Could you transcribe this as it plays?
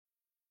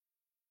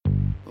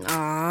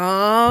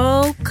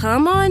Oh,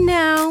 come on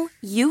now.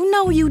 You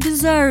know you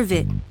deserve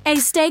it. A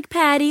steak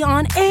patty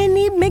on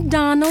any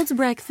McDonald's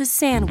breakfast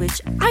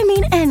sandwich. I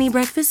mean any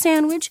breakfast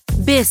sandwich.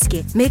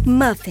 Biscuit,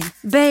 McMuffin,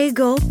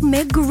 bagel,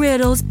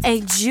 McGriddles,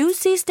 a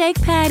juicy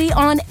steak patty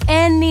on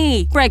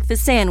any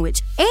breakfast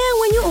sandwich. And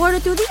when you order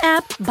through the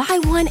app, buy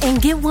one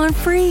and get one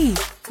free.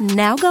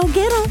 Now go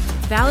get them.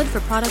 Valid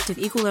for product of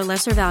equal or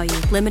lesser value.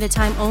 Limited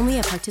time only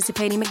at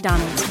participating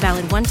McDonald's.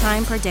 Valid one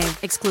time per day.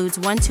 Excludes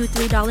 $1, $2,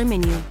 $3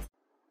 menu.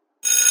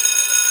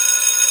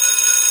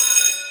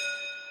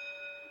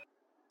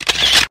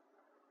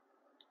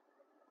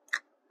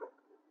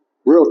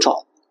 Real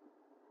talk.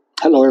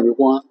 Hello,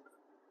 everyone.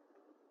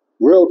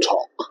 Real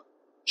talk.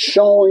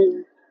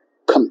 Showing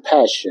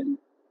compassion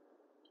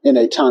in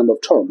a time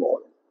of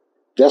turmoil.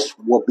 That's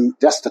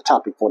the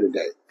topic for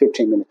today.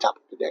 15-minute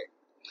topic today.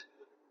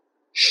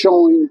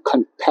 Showing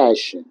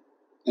compassion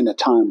in a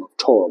time of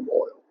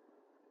turmoil.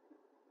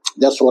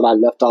 That's what I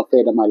left off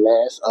at in my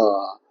last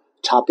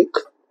topic.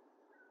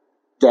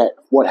 That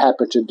what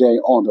happened today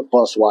on the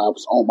bus while I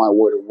was on my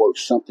way to work,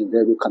 something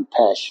very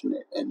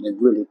compassionate, and it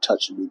really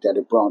touched me, that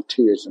it brought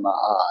tears in my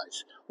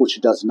eyes,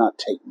 which does not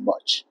take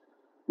much.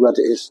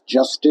 Whether it's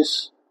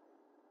justice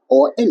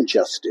or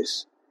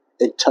injustice,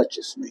 it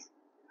touches me.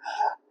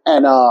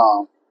 And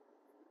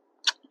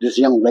this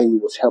young lady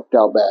was helped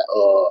out by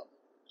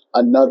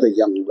another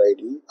young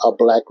lady. A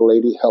black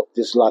lady helped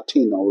this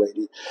Latino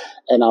lady,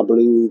 and I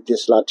believe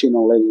this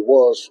Latino lady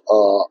was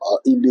an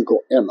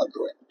illegal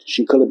immigrant.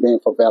 She could have been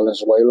from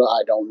Venezuela,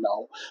 I don't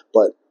know.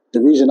 But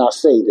the reason I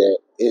say that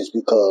is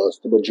because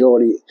the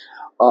majority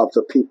of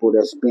the people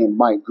that's being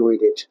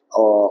migrated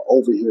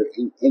over here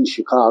in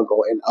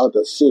Chicago and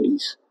other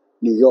cities,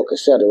 New York,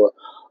 etc.,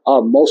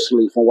 are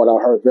mostly, from what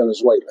I heard,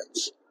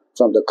 Venezuelans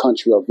from the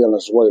country of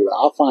Venezuela.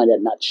 I find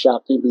that not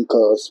shocking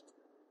because,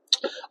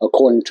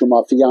 according to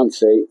my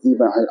fiance,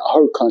 even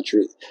her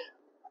country,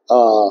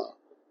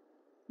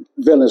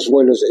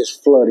 Venezuela is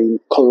flooding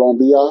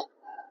Colombia,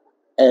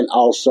 and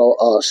also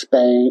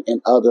Spain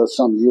and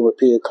some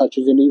European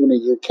countries, and even the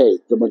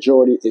UK. The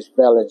majority is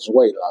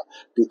Venezuela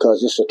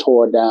because it's a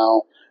torn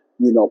down,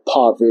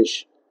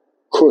 impoverished,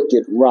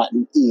 crooked,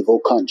 rotten, evil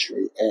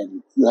country.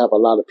 And you have a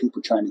lot of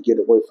people trying to get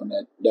away from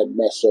that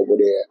mess over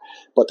there.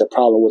 But the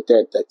problem with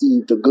that,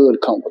 the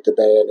good come with the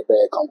bad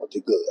come with the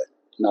good.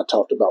 And I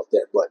talked about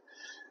that. But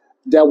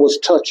that was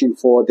touching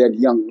for that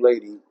young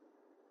lady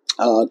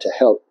to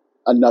help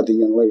another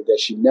young lady that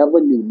she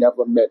never knew,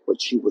 never met,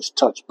 but she was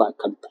touched by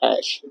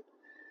compassion.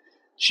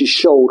 She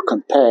showed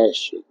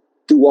compassion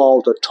through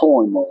all the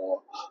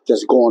turmoil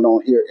that's going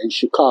on here in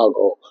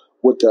Chicago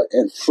with the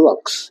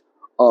influx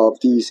of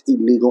these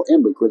illegal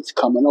immigrants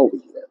coming over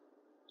here.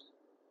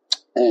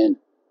 And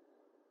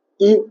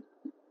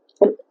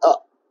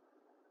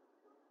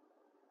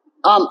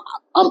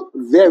I'm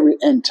very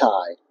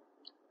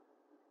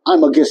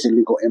I'm against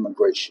illegal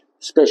immigration,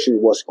 especially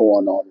what's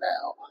going on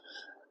now.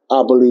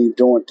 I believe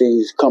doing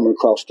things coming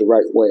across the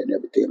right way and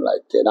everything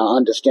like that. I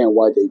understand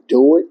why they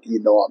do it.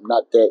 I'm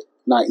not that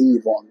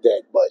naive on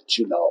that, but,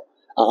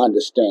 I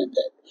understand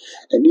that.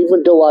 And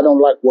even though I don't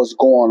like what's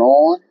going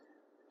on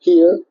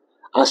here,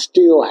 I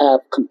still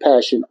have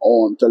compassion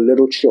on the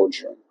little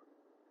children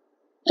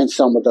and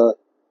some of the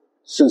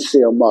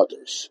sincere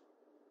mothers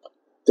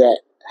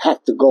that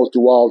have to go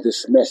through all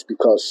this mess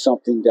because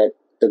something that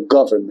the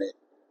government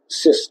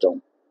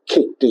system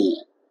kicked in.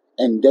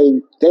 And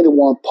they the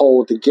one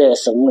poured the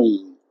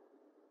gasoline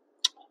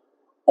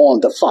on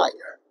the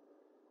fire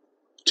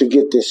to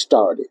get this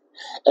started.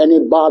 And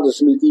it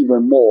bothers me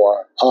even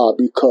more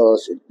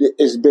because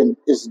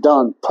it's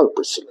done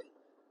purposely.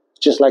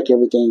 Just like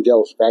everything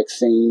else,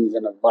 vaccines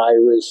and the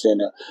virus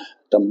and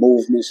the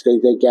movements they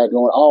got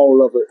going,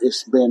 all of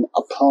it's been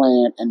a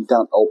plan and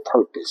done on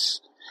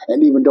purpose.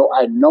 And even though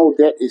I know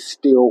that, it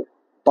still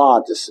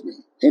bothers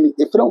me. And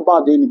if it don't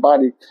bother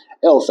anybody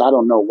else, I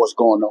don't know what's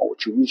going on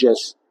with you. You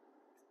just...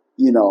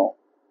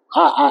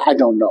 I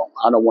don't know.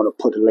 I don't want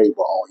to put a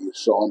label on you,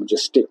 so I'm going to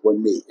just stick with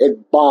me.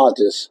 It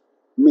bothers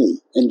me,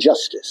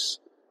 injustice,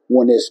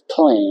 when it's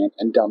planned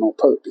and done on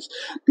purpose.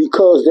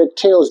 Because that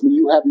tells me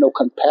you have no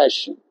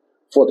compassion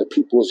for the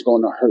people it's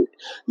going to hurt.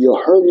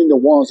 You're hurting the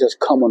ones that's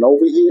coming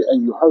over here,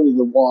 and you're hurting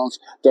the ones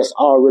that's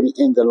already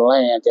in the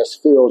land that's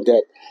feel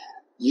that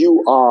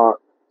you are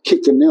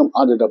kicking them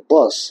under the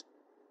bus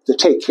to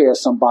take care of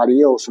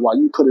somebody else while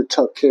you could have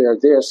took care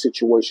of their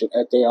situation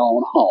at their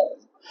own home.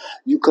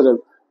 You could have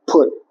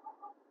put,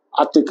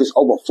 I think it's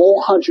over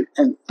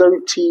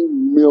 $413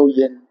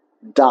 million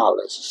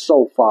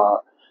so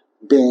far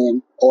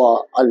been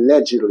or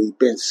allegedly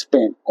been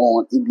spent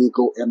on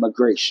illegal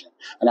immigration.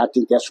 And I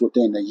think that's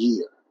within a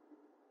year,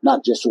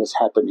 not just what's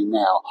happening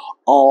now,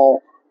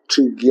 all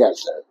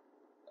together.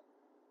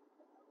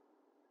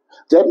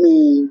 That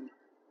means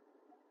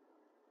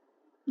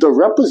the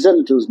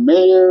representatives,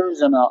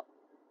 mayors, and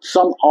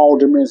some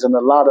aldermen and a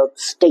lot of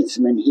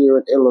statesmen here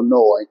in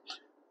Illinois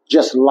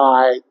just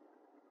lied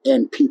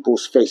in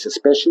people's face,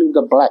 especially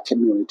the black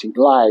community,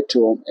 lied to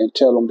them and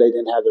tell them they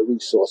didn't have the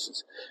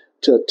resources.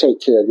 to take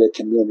care of their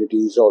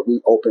communities or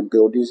reopen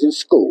buildings and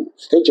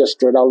schools. They just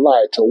straight out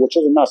lied to, which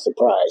is not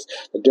surprise.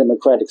 The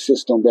democratic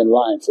system been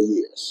lying for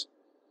years,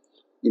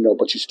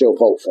 but you still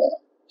vote for them.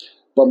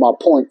 But my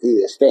point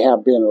is, they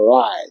have been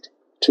lied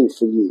to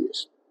for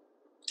years.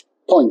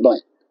 Point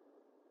blank.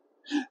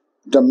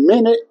 The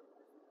minute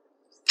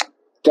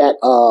that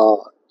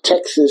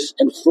Texas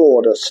and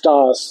Florida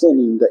start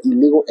sending the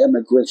illegal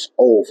immigrants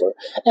over,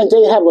 and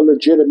they have a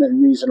legitimate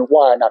reason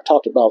why, and I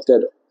talked about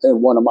that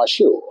in one of my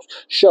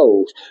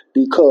shows,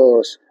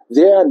 because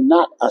they're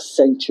not a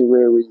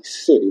sanctuary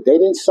city. They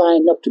didn't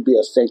sign up to be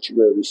a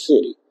sanctuary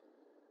city.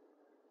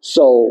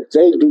 So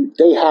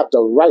they have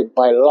the right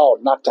by law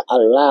not to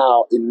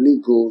allow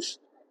illegals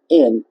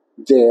in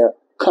their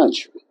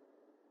country.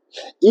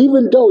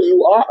 Even though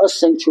you are a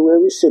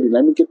sanctuary city,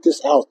 let me get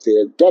this out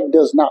there, that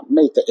does not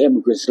make the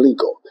immigrants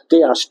legal.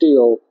 They are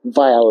still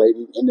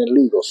violating and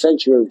illegal.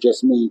 Sanctuary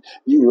just means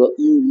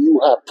you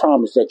have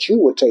promised that you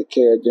will take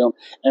care of them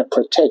and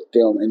protect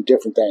them and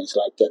different things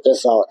like that.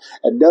 That's all.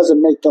 It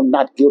doesn't make them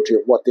not guilty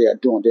of what they are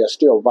doing. They are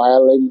still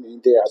violating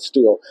and they are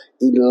still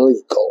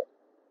illegal.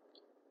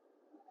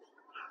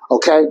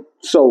 Okay?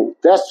 So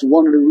that's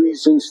one of the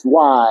reasons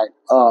why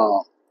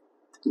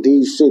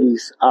these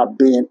cities are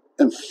being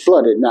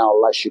flooded now,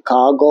 like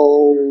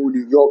Chicago,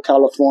 New York,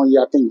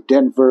 California, I think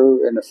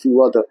Denver, and a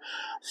few other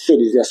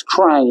cities that's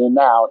crying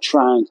now,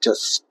 trying to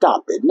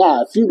stop it.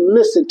 Now, if you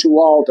listen to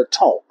all the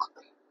talk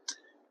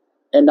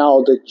and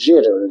all the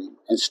jittering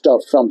and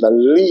stuff from the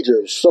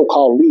leaders,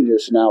 so-called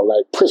leaders now,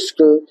 like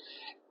Pritzker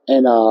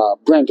and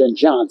Brandon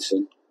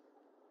Johnson,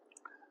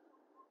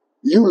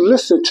 you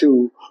listen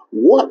to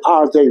what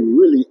are they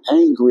really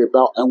angry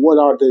about and what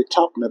are they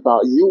talking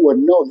about, you will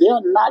know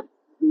they're not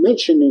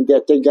mentioning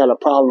that they got a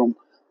problem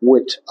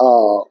with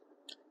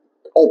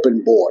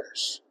open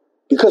borders,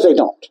 because they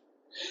don't.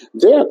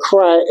 Their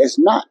cry is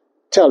not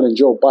telling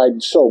Joe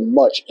Biden so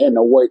much in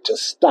a way to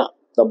stop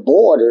the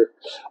border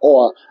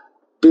or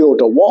build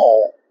a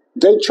wall.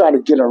 They try to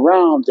get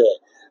around that.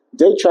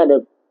 They try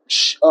to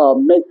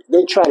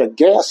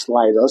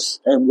gaslight us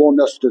and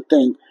want us to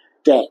think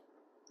that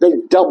they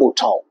double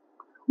talk.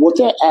 What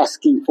they're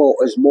asking for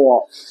is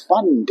more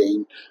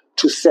funding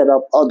to set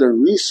up other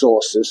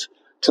resources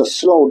to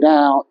slow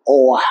down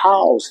or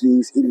house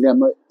these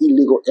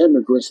illegal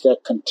immigrants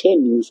that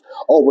continues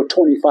over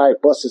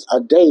 25 buses a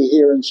day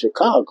here in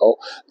Chicago.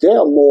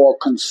 They're more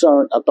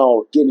concerned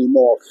about getting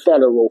more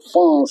federal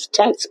funds,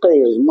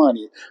 taxpayers'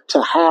 money,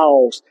 to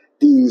house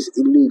these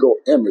illegal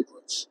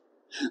immigrants.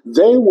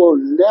 They will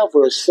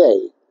never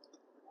say,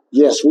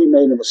 yes, we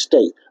made a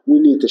mistake. We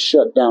need to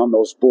shut down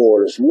those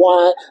borders.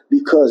 Why?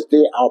 Because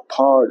they are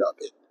part of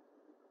it.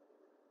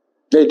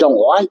 They don't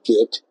like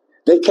it.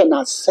 They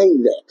cannot say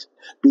that,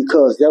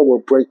 because that will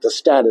break the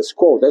status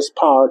quo. That's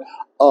part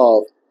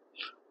of,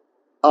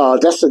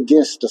 that's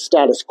against the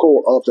status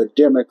quo of the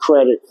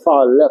Democratic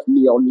far-left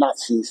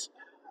neo-Nazis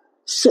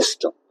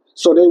system.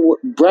 So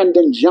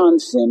Brandon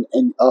Johnson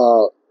and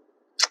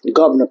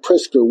Governor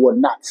Pritzker would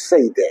not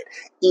say that,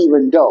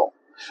 even though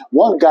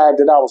one guy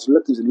that I was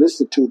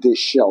listen to this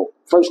show,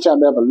 first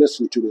time I ever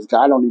listened to this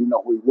guy, I don't even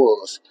know who he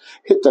was,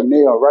 hit the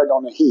nail right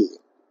on the head.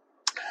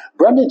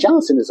 Brandon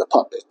Johnson is a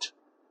puppet.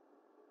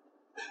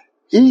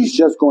 He's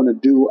just going to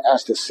do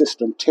as the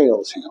system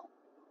tells him,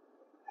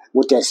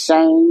 with that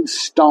same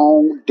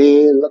stone,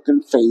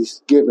 dead-looking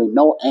face, giving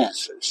no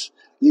answers,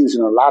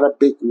 using a lot of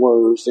big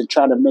words and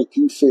trying to make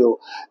you feel,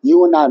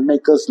 you and I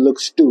make us look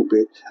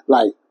stupid,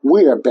 like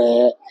we're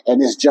bad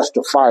and it's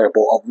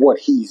justifiable of what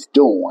he's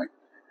doing.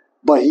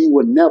 But he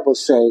would never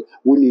say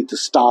we need to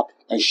stop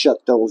and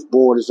shut those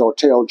borders or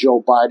tell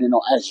Joe Biden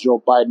or ask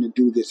Joe Biden to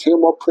do this.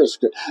 Him or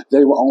Pritzker,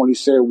 they will only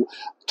say,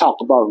 talk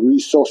about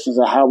resources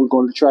and how we're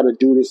going to try to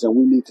do this and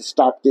we need to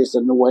stop this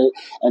in the way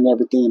and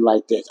everything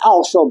like that.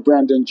 Also,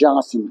 Brandon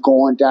Johnson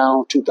going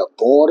down to the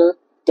border,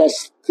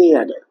 that's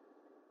theater.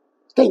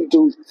 They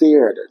do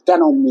theater. That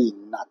don't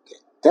mean nothing.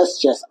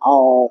 That's just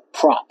all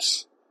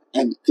props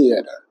and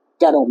theater.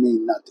 That don't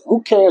mean nothing.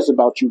 Who cares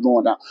about you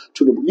going down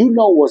to the, you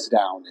know what's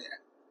down there.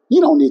 You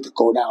don't need to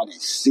go down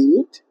and see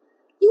it.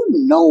 You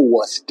know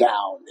what's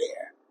down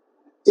there.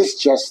 It's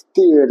just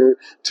theater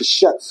to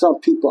shut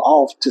some people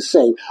off to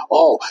say,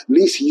 oh, at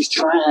least he's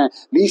trying,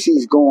 at least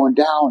he's going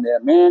down there.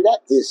 Man,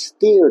 that is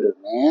theater,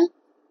 man.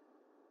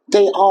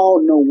 They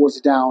all know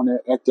what's down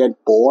there at that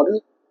border.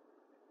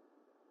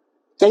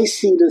 They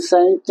see the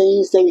same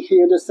things. They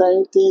hear the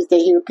same things. They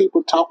hear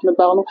people talking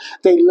about them.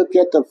 They look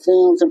at the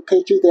films and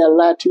pictures. They'll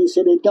lie to you,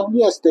 say they don't.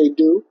 Yes, they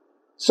do.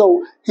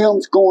 So him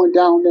going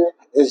down there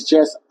is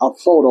just a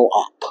photo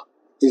op.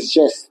 It's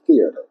just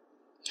theater.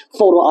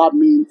 Photo op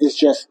means it's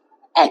just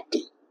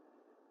acting.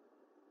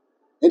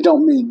 It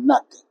don't mean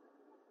nothing.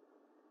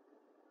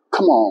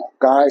 Come on,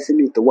 guys, you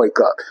need to wake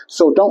up.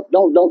 So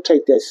don't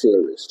take that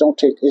serious.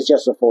 It's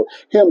just a photo.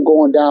 Him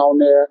going down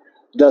there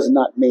does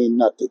not mean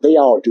nothing. They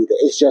all do that.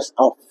 It's just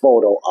a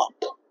photo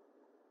op.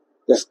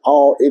 That's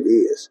all it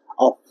is.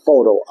 A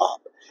photo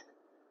op.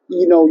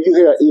 You know, you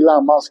hear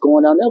Elon Musk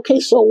going down there. Okay,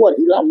 so what?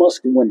 Elon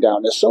Musk went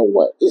down there. So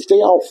what? They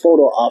all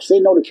photo ops. They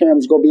know the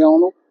camera's going to be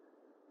on them.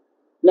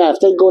 Now, if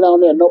they go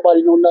down there and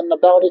nobody know nothing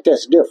about it,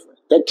 that's different.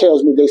 That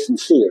tells me they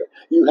sincere.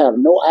 You have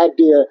no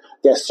idea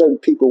that certain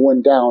people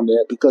went down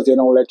there because they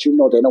don't let you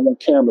know. They don't want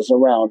cameras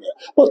around there.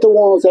 But the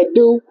ones that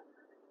do,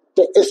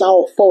 it's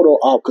all photo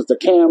op because the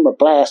camera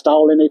blasts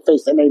all in their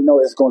face and they know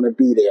it's going to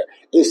be there.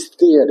 It's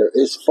theater.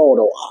 It's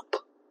photo op.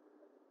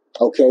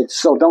 Okay?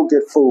 So don't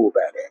get fooled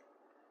by that.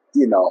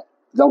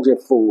 Don't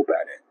get fooled by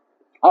that.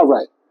 All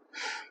right.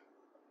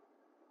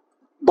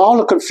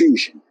 Ball of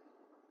confusion.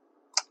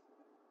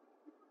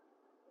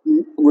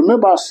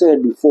 Remember I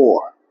said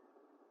before,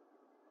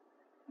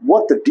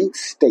 what the deep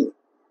state,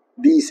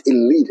 these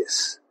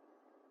elitists,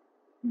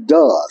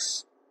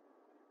 does,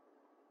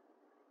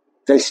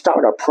 they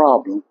start a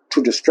problem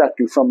to distract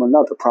you from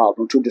another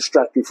problem, to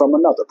distract you from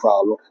another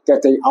problem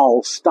that they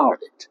all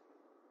started.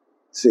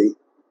 See?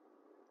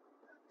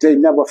 They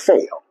never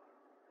fail.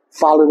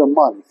 Follow the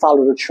money,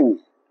 follow the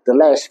trend. The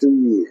last 3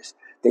 years,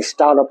 they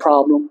start a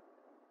problem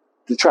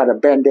to try to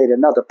band-aid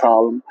another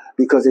problem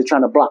because they're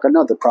trying to block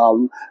another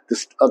problem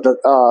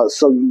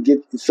so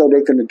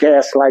they can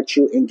gaslight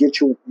you and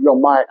get your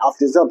mind off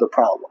this other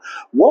problem.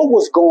 What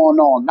was going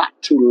on not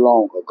too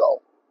long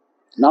ago?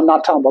 And I'm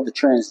not talking about the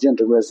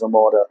transgenderism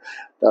or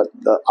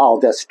the all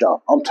that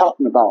stuff. I'm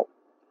talking about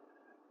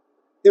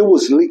it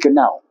was leaking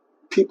out.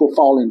 People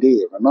falling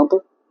dead,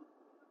 remember?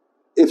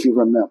 If you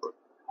remember.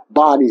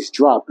 Bodies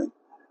dropping.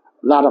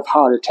 A lot of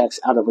heart attacks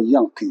out of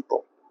young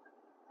people.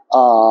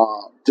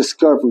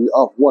 Discovery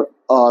of what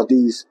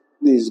these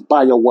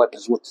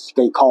bioweapons, which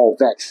they call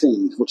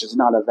vaccines, which is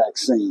not a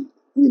vaccine,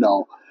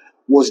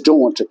 was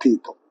doing to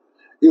people.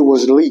 It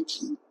was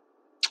leaking.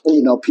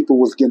 People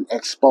was getting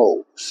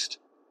exposed.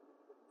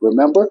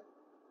 Remember?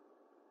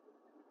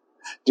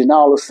 Then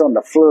all of a sudden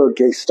the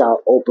floodgates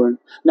start open.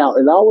 Now,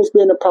 it always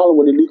been a problem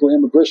with illegal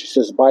immigration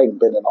since Biden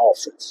been in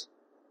office.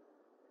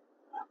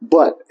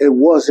 But it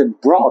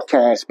wasn't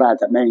broadcast by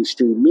the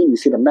mainstream media.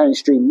 See, the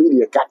mainstream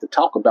media got to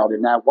talk about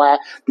it now. Why?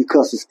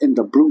 Because it's in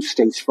the blue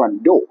state's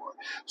front door.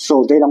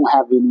 So they don't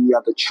have any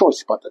other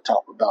choice but to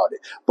talk about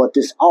it. But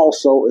this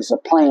also is a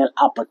planned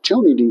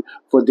opportunity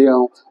for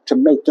them to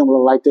make them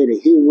look like they're the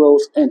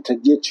heroes and to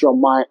get your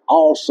mind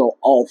also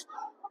off.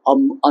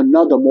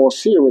 Another more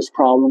serious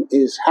problem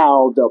is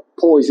how the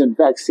poison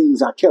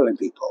vaccines are killing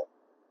people.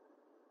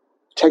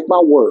 Take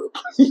my word,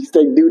 please.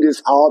 They do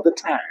this all the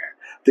time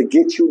to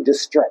get you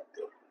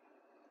distracted.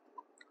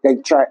 They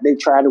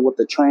tried it with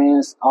the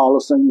trans. All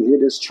of a sudden you hear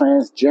this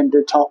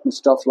transgender talk and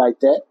stuff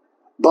like that.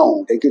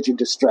 Boom, they get you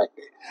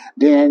distracted.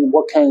 Then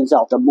what came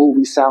out? The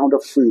movie Sound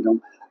of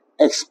Freedom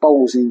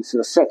exposing to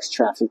the sex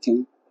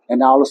trafficking.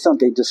 And all of a sudden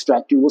they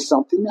distract you with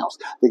something else.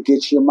 They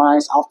get your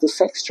minds off the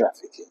sex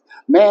trafficking.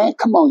 Man,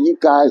 come on, you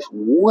guys,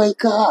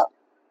 wake up.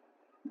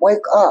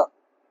 Wake up.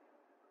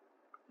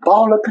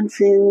 Ball of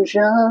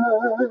confusion.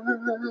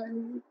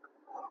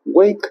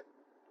 Wake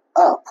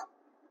up.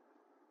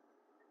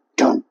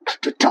 Dun,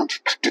 dun, dun, dun,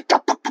 dun,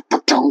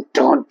 dun, dun,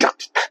 dun.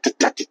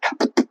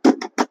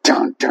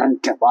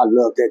 I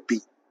love that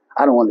beat.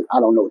 I don't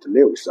know what the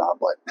lyrics are,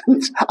 but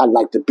I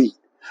like the beat.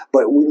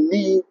 But we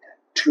need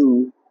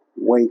to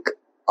wake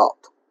up.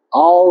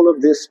 All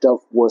of this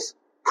stuff was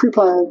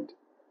pre-planned,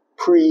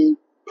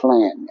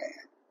 man.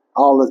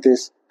 All of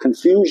this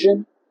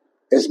confusion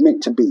is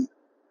meant to be.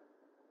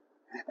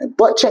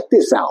 But check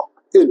this out.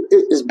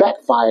 It's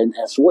backfiring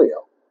as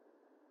well.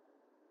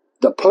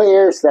 The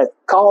players that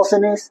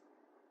causing this,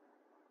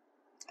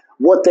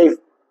 what they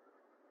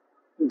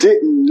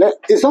didn't let,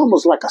 it's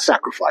almost like a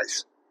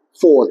sacrifice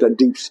for the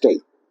deep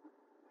state.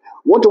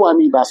 What do I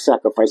mean by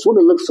sacrifice? What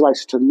it looks like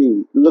to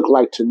me,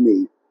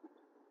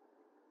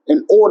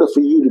 in order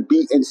for you to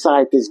be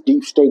inside this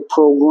deep state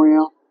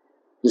program,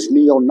 this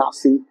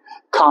neo-Nazi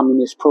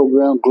communist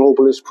program,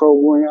 globalist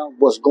program,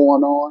 what's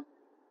going on,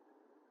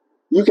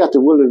 you got to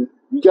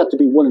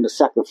be willing to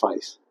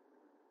sacrifice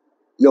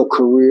your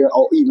career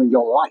or even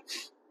your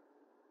life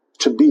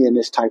to be in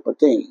this type of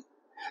thing.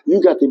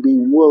 You got to be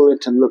willing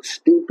to look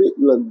stupid,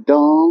 look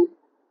dumb,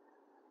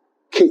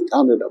 kicked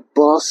under the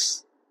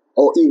bus,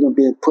 or even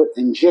being put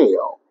in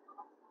jail,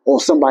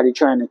 or somebody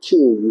trying to kill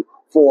you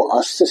for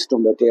a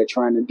system that they're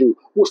trying to do,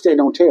 which they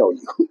don't tell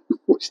you.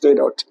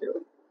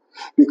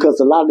 Because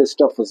a lot of this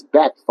stuff is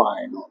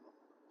backfiring on them.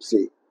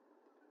 See,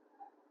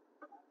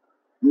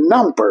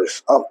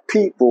 numbers of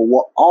people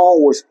will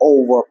always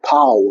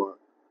overpower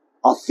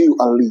a few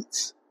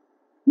elites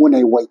when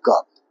they wake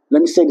up.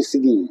 Let me say this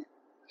again.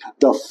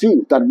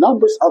 The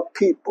numbers of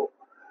people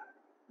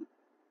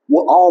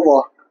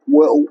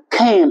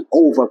can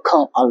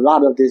overcome a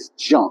lot of this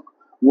junk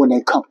when they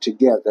come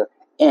together,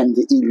 and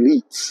the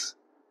elites,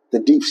 the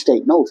deep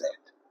state, know that.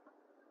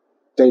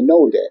 They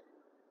know that.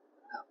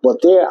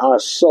 But they are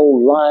so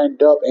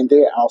lined up and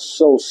they are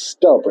so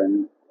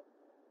stubborn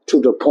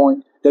to the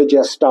point they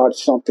just start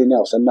something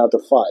else, another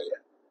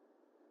fire.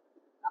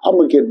 I'm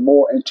going to get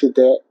more into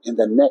that in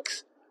the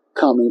next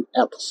coming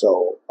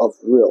episode of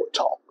Real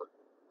Talk.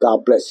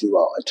 God bless you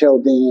all. Until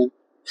then,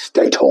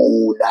 stay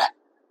tuned.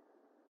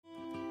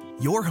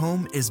 Your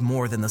home is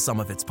more than the sum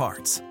of its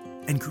parts.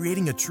 And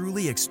creating a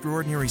truly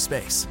extraordinary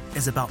space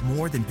is about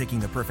more than picking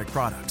the perfect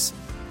products.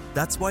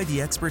 That's why the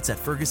experts at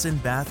Ferguson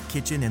Bath,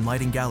 Kitchen, and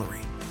Lighting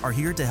Gallery are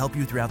here to help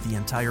you throughout the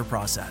entire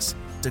process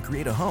to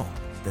create a home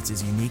that's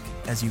as unique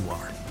as you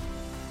are.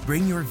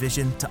 Bring your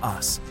vision to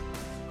us.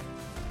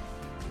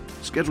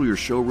 Schedule your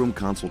showroom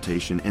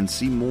consultation and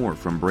see more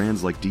from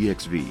brands like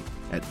DXV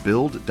at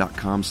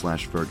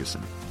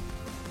build.com/Ferguson.